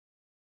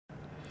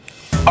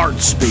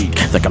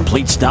Artspeak, the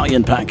complete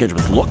stallion package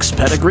with looks,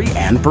 pedigree,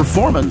 and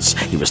performance.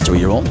 He was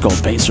 2-year-old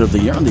Gold Pacer of the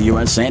Year in the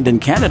U.S. and in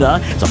Canada.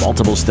 He's a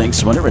multiple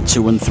stakes winner at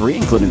 2 and 3,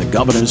 including the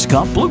Governor's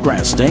Cup,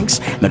 Bluegrass Stakes,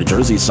 and the New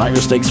Jersey Sire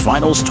Stakes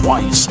Finals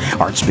twice.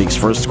 Artspeak's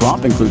first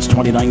crop includes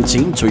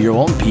 2019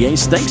 2-year-old PA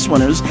Stakes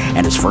winners,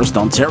 and his first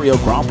Ontario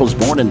crop was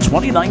born in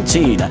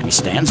 2019. He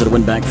stands at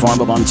Winbak Farm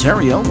of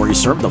Ontario, where he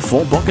served the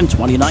full book in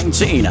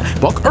 2019.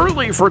 Book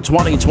early for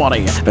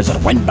 2020. Visit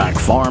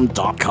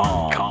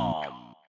winbakfarm.com.